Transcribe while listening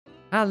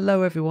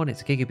Hello everyone,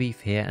 it's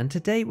GigaBeef here, and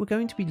today we're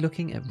going to be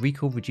looking at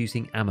recoil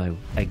reducing ammo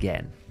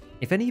again.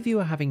 If any of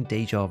you are having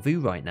deja vu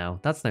right now,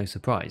 that's no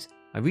surprise.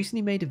 I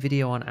recently made a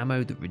video on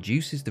ammo that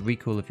reduces the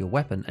recoil of your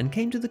weapon and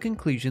came to the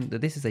conclusion that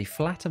this is a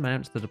flat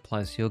amount that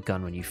applies to your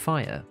gun when you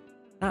fire.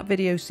 That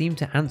video seemed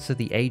to answer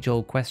the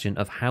age-old question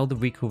of how the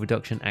recoil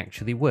reduction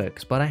actually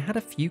works, but I had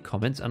a few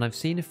comments and I've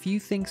seen a few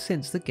things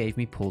since that gave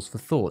me pause for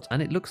thought,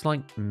 and it looks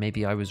like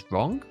maybe I was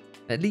wrong?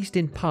 At least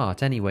in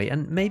part anyway,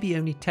 and maybe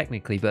only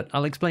technically, but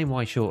I'll explain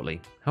why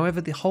shortly.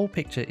 However, the whole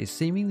picture is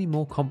seemingly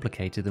more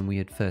complicated than we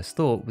had first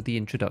thought with the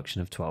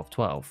introduction of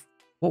 1212.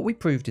 What we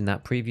proved in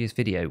that previous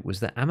video was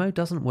that ammo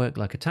doesn't work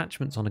like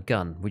attachments on a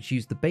gun, which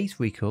use the base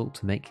recoil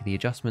to make the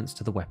adjustments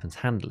to the weapon's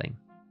handling.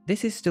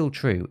 This is still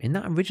true. In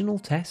that original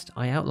test,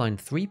 I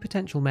outlined 3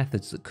 potential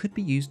methods that could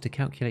be used to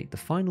calculate the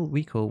final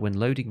recoil when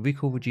loading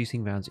recoil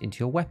reducing rounds into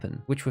your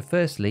weapon, which were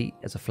firstly,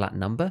 as a flat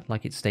number,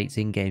 like it states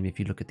in-game if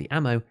you look at the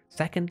ammo;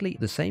 secondly,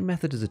 the same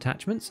method as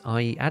attachments,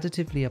 i.e.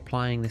 additively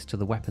applying this to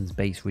the weapon's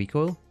base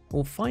recoil;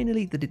 or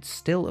finally, that it's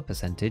still a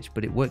percentage,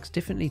 but it works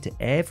differently to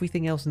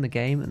everything else in the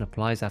game and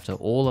applies after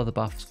all other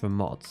buffs from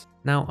mods.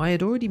 Now, I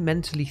had already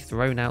mentally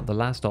thrown out the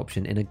last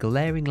option in a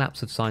glaring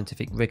lapse of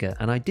scientific rigour,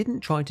 and I didn't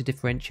try to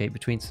differentiate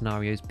between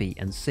scenarios B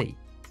and C.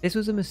 This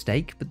was a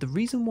mistake, but the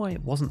reason why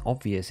it wasn't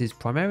obvious is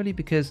primarily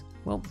because,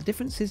 well, the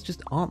differences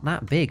just aren't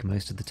that big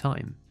most of the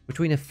time.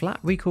 Between a flat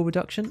recoil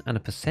reduction and a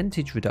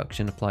percentage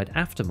reduction applied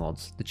after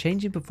mods, the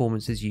change in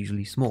performance is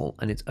usually small,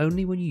 and it's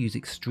only when you use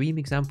extreme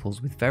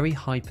examples with very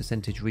high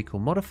percentage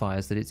recoil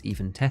modifiers that it's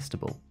even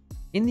testable.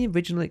 In the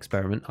original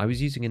experiment, I was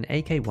using an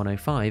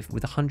AK-105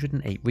 with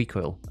 108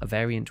 recoil, a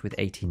variant with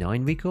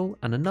 89 recoil,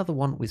 and another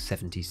one with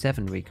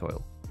 77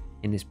 recoil.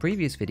 In this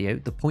previous video,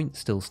 the point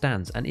still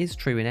stands and is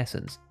true in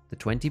essence. The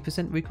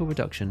 20% recoil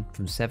reduction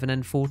from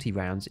 7N40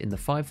 rounds in the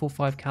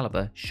 545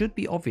 caliber should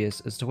be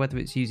obvious as to whether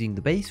it's using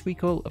the base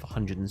recoil of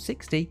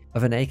 160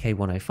 of an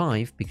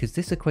AK-105 because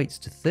this equates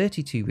to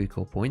 32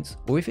 recoil points,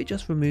 or if it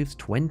just removes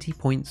 20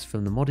 points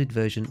from the modded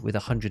version with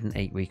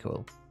 108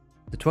 recoil.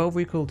 The 12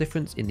 recoil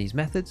difference in these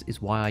methods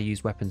is why I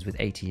use weapons with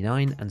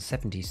 89 and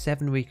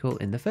 77 recoil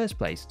in the first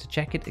place, to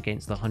check it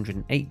against the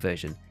 108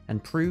 version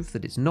and prove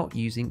that it's not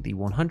using the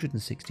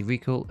 160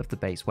 recoil of the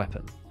base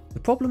weapon. The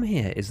problem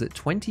here is that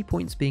 20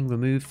 points being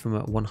removed from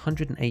a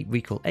 108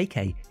 recoil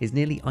AK is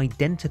nearly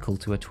identical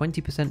to a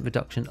 20%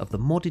 reduction of the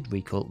modded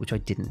recoil, which I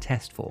didn't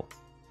test for.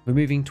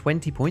 Removing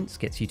 20 points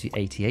gets you to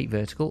 88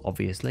 vertical,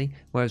 obviously,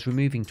 whereas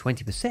removing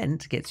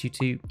 20% gets you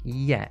to,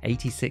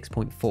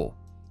 86.4.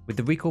 With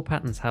the recoil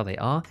patterns how they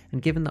are,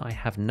 and given that I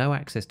have no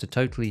access to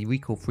totally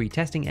recoil-free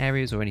testing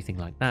areas or anything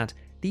like that,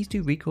 these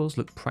two recoils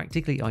look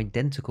practically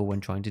identical when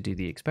trying to do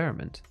the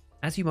experiment.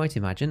 As you might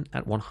imagine,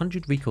 at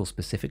 100 recoil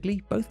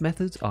specifically, both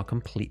methods are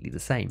completely the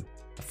same.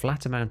 A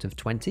flat amount of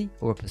 20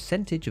 or a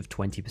percentage of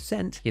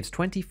 20% gives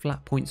 20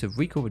 flat points of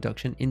recoil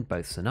reduction in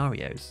both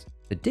scenarios.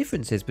 The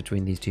differences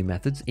between these two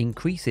methods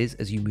increases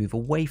as you move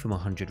away from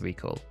 100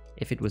 recoil.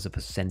 If it was a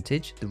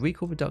percentage, the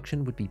recoil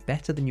reduction would be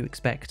better than you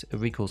expect a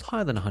recoil's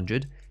higher than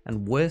 100,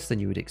 and worse than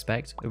you would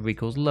expect a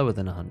recoil's lower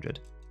than 100.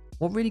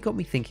 What really got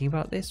me thinking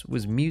about this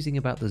was musing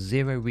about the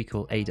zero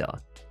recoil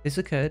ADAR. This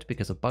occurred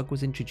because a bug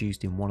was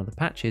introduced in one of the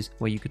patches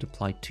where you could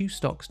apply 2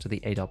 stocks to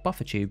the ADAR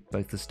buffer tube,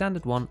 both the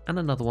standard one and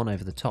another one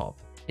over the top.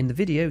 In the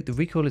video, the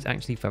recoil is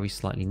actually very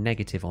slightly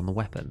negative on the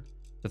weapon.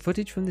 The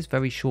footage from this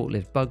very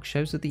short-lived bug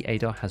shows that the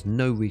ADAR has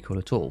no recoil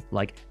at all,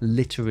 like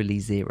literally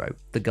zero.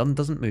 The gun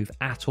doesn't move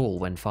at all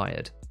when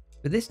fired.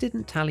 But this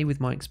didn't tally with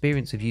my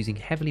experience of using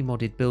heavily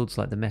modded builds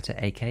like the Meta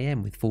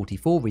AKM with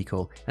 44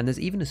 recoil, and there's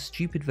even a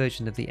stupid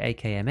version of the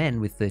AKMN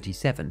with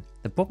 37.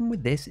 The problem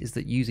with this is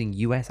that using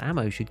US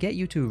ammo should get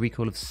you to a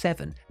recoil of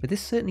 7, but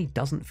this certainly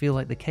doesn't feel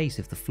like the case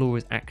if the floor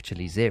is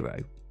actually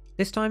 0.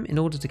 This time, in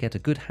order to get a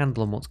good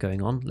handle on what's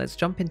going on, let's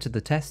jump into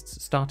the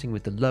tests, starting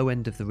with the low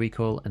end of the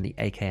recoil and the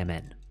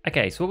AKMN.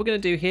 Okay, so what we're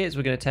going to do here is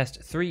we're going to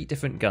test 3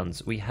 different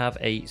guns. We have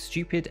a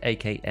stupid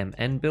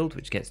AKMN build,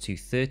 which gets to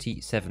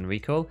 37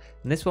 recoil,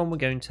 and this one we're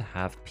going to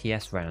have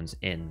PS rounds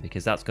in,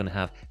 because that's going to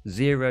have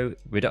 0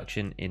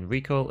 reduction in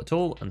recoil at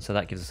all, and so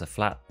that gives us a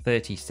flat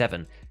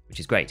 37, which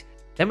is great.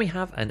 Then we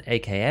have an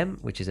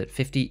AKM, which is at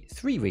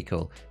 53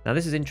 recoil. Now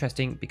this is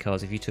interesting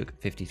because if you took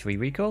 53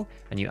 recoil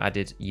and you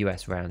added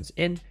US rounds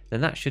in,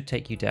 then that should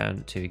take you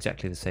down to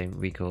exactly the same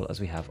recoil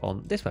as we have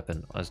on this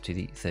weapon, as to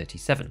the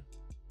 37.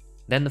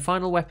 Then the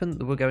final weapon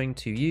that we're going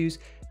to use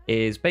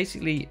is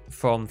basically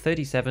from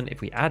 37,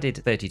 if we added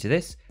 30 to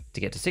this, to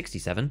get to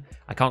 67.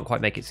 I can't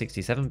quite make it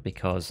 67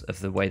 because of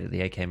the way that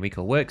the AKM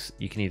recoil works.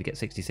 You can either get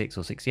 66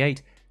 or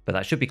 68, but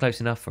that should be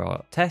close enough for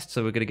our test,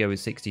 so we're going to go with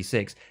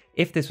 66.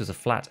 If this was a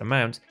flat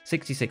amount,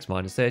 66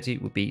 minus 30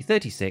 would be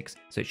 36,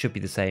 so it should be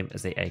the same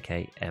as the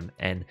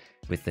AKMN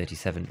with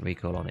 37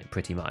 recoil on it,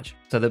 pretty much.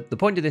 So the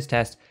point of this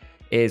test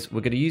is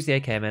we're going to use the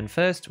AKMN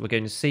first, we're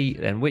going to see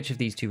then which of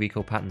these 2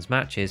 recoil patterns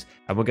matches,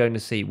 and we're going to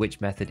see which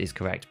method is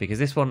correct, because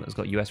this one has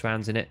got US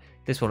rounds in it,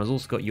 this one has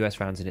also got US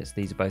rounds in it, so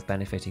these are both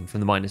benefiting from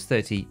the minus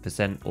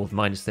 30% or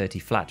minus 30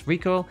 flat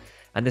recoil,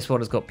 and this one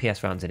has got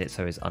PS rounds in it,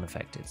 so is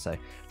unaffected. So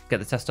let's get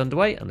the test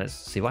underway and let's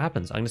see what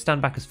happens. I'm going to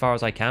stand back as far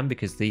as I can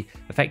because the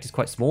effect is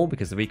quite small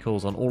because the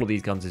recoils on all of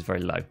these guns is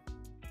very low.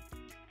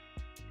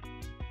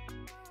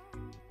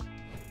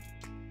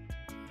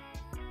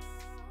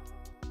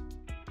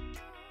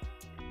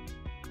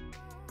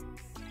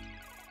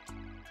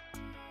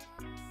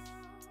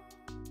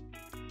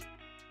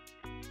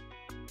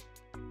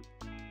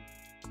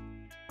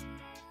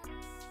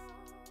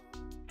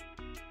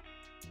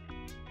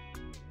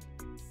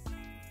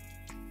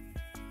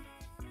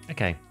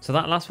 Okay, so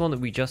that last one that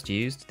we just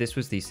used, this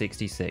was the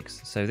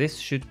 66. So this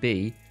should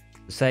be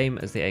the same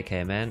as the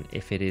AKMN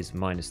if it is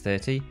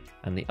 -30.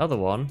 And the other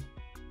one,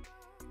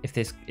 if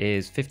this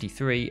is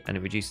 53 and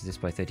it reduces this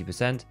by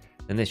 30%,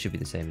 then this should be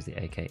the same as the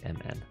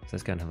AKMN. So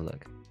let's go and have a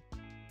look.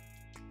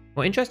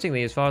 Well,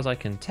 interestingly, as far as I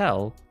can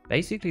tell,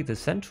 basically the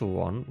central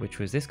one, which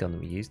was this gun that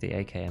we used, the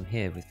AKM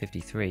here with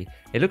 53,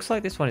 it looks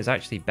like this one is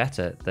actually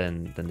better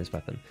than this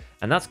weapon.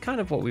 And that's kind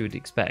of what we would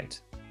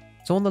expect.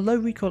 So on the low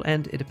recoil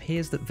end, it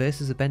appears that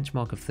versus a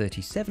benchmark of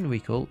 37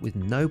 recoil with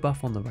no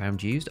buff on the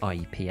round used,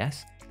 i.e.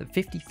 PS, that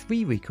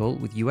 53 recoil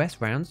with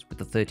US rounds with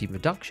the 30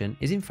 reduction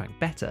is in fact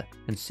better,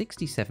 and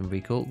 67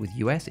 recoil with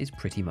US is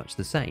pretty much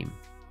the same.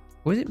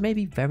 Or is it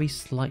maybe very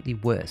slightly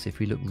worse if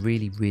we look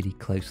really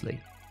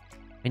closely?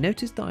 I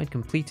noticed that I'd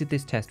completed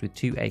this test with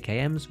 2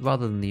 AKMs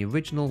rather than the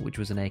original, which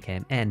was an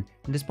AKM-N,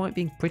 and despite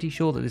being pretty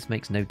sure that this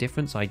makes no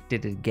difference, I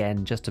did it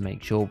again just to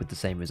make sure with the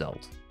same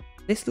result.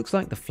 This looks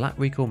like the flat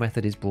recoil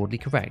method is broadly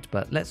correct,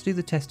 but let's do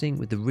the testing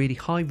with the really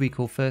high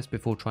recoil first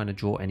before trying to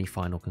draw any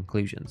final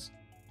conclusions.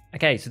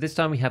 Okay, so this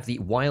time we have the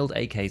wild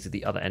AKs at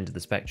the other end of the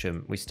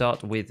spectrum. We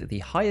start with the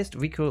highest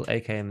recoil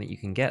AKM that you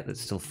can get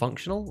that's still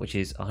functional, which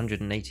is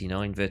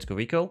 189 vertical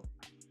recoil.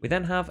 We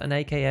then have an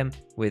AKM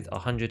with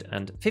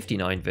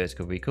 159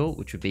 vertical recoil,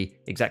 which would be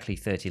exactly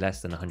 30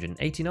 less than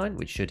 189,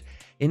 which should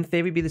in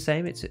theory be the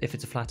same if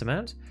it's a flat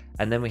amount.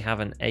 And then we have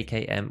an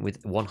AKM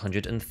with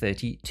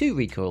 132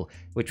 recoil,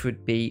 which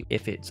would be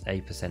if it's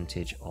a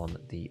percentage on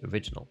the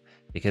original.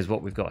 Because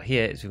what we've got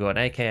here is we've got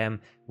an AKM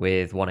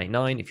with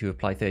 189. If you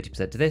apply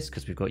 30% to this,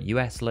 because we've got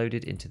US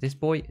loaded into this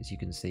boy, as you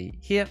can see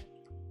here,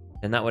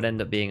 then that would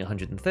end up being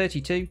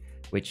 132,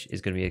 which is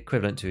going to be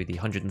equivalent to the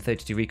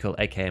 132 recoil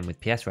AKM with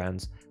PS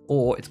rounds,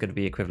 or it's going to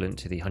be equivalent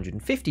to the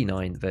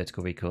 159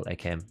 vertical recoil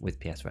AKM with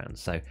PS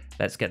rounds. So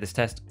let's get this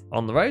test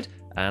on the road,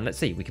 and let's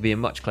see. We could be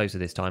much closer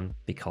this time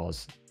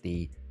because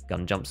the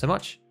gun jumps so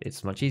much,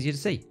 it's much easier to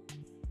see.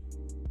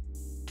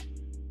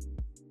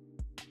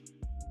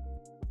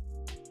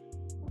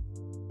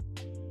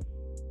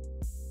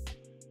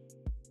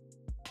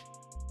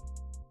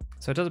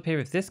 So it does appear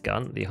with this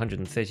gun, the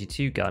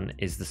 132 gun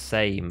is the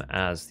same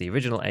as the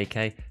original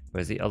AK,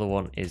 whereas the other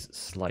one is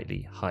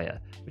slightly higher,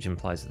 which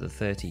implies that the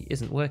 30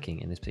 isn't working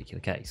in this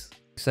particular case.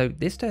 So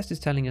this test is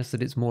telling us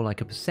that it's more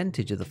like a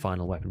percentage of the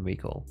final weapon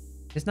recoil.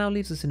 This now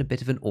leaves us in a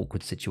bit of an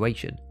awkward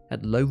situation.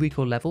 At low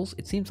recoil levels,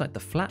 it seems like the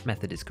flat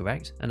method is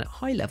correct, and at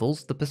high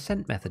levels, the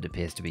percent method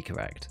appears to be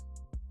correct.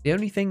 The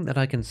only thing that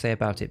I can say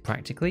about it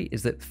practically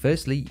is that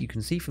firstly, you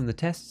can see from the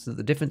tests that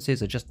the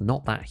differences are just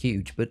not that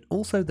huge, but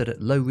also that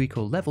at low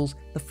recoil levels,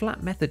 the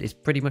flat method is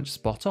pretty much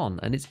spot on,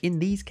 and it's in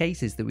these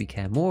cases that we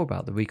care more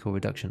about the recoil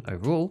reduction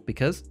overall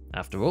because,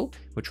 after all,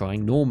 we're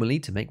trying normally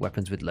to make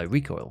weapons with low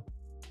recoil.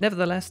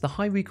 Nevertheless, the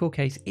high recoil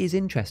case is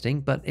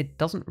interesting, but it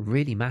doesn't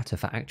really matter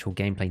for actual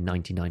gameplay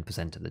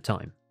 99% of the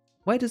time.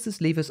 Where does this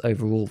leave us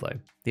overall though?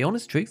 The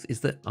honest truth is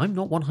that I'm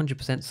not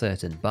 100%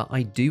 certain, but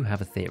I do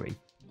have a theory.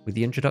 With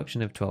the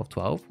introduction of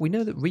 1212, we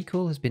know that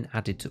recoil has been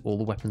added to all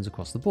the weapons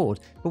across the board,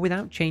 but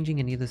without changing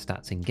any of the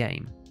stats in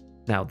game.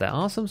 Now, there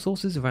are some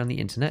sources around the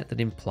internet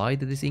that imply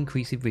that this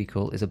increase in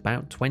recoil is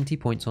about 20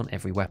 points on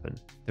every weapon.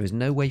 There is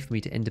no way for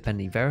me to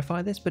independently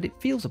verify this, but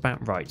it feels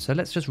about right, so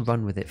let's just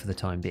run with it for the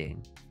time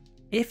being.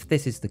 If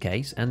this is the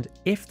case, and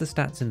if the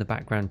stats in the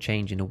background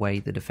change in a way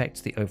that affects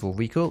the overall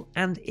recoil,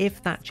 and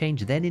if that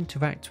change then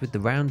interacts with the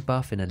round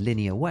buff in a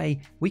linear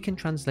way, we can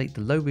translate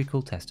the low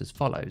recoil test as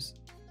follows.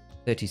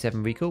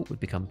 37 recoil would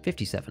become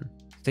 57,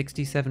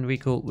 67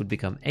 recoil would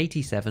become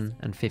 87,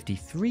 and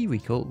 53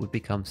 recoil would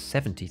become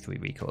 73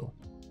 recoil.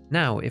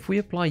 Now, if we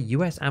apply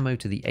US ammo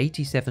to the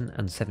 87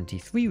 and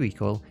 73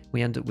 recoil,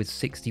 we end up with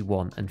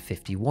 61 and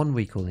 51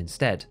 recoil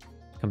instead.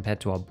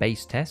 Compared to our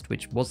base test,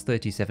 which was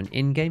 37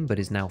 in-game but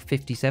is now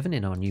 57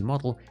 in our new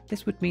model,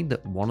 this would mean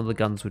that one of the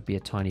guns would be a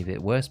tiny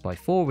bit worse by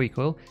 4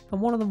 recoil,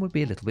 and one of them would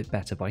be a little bit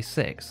better by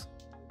 6.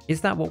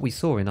 Is that what we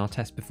saw in our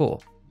test before?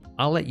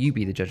 I'll let you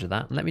be the judge of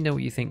that, and let me know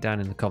what you think down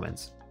in the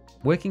comments.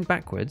 Working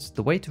backwards,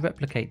 the way to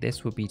replicate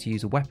this would be to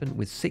use a weapon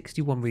with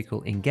 61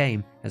 recoil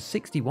in-game, as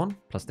 61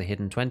 plus the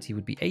hidden 20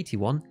 would be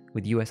 81,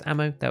 with US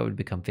ammo that would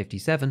become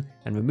 57,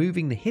 and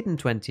removing the hidden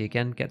 20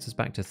 again gets us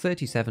back to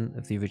 37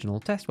 of the original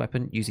test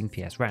weapon using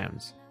PS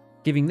rounds.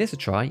 Giving this a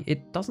try,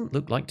 it doesn't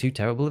look like too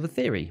terrible of a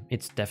theory.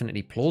 It's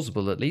definitely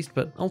plausible at least,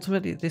 but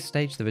ultimately at this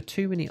stage there are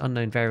too many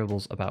unknown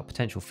variables about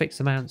potential fixed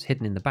amounts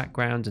hidden in the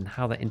background and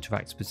how that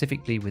interacts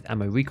specifically with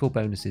ammo recoil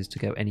bonuses to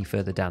go any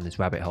further down this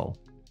rabbit hole.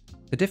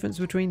 The difference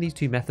between these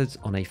two methods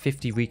on a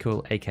 50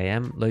 recoil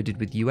AKM loaded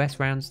with US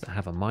rounds that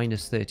have a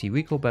 -30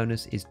 recoil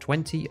bonus is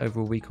 20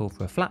 overall recoil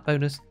for a flat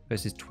bonus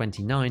versus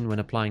 29 when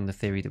applying the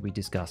theory that we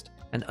discussed,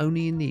 and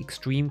only in the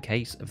extreme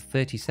case of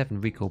 37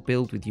 recoil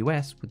build with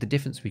US would the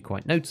difference be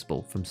quite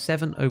noticeable, from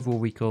 7 overall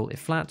recoil if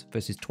flat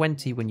versus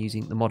 20 when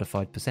using the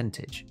modified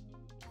percentage.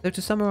 So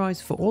to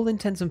summarise, for all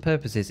intents and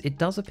purposes, it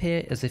does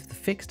appear as if the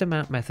fixed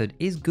amount method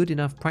is good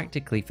enough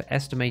practically for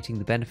estimating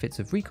the benefits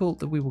of recoil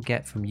that we will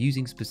get from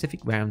using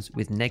specific rounds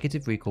with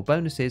negative recoil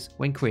bonuses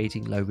when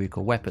creating low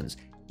recoil weapons,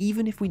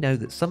 even if we know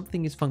that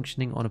something is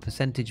functioning on a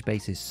percentage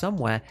basis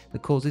somewhere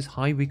that causes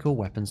high recoil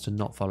weapons to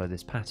not follow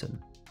this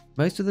pattern.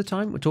 Most of the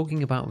time we're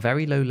talking about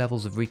very low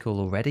levels of recoil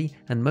already,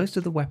 and most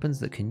of the weapons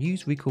that can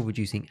use recoil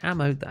reducing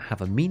ammo that have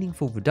a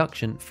meaningful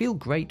reduction feel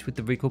great with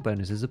the recoil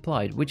bonuses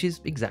applied, which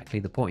is exactly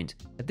the point.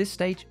 At this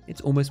stage,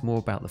 it's almost more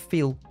about the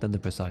feel than the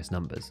precise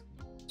numbers.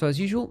 So as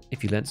usual,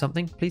 if you learned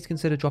something, please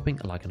consider dropping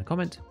a like and a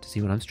comment. To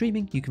see when I'm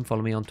streaming, you can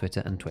follow me on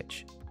Twitter and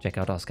Twitch. Check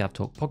out our Scav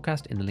Talk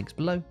podcast in the links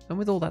below, and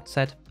with all that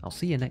said, I'll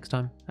see you next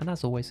time, and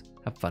as always,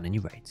 have fun in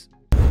your raids.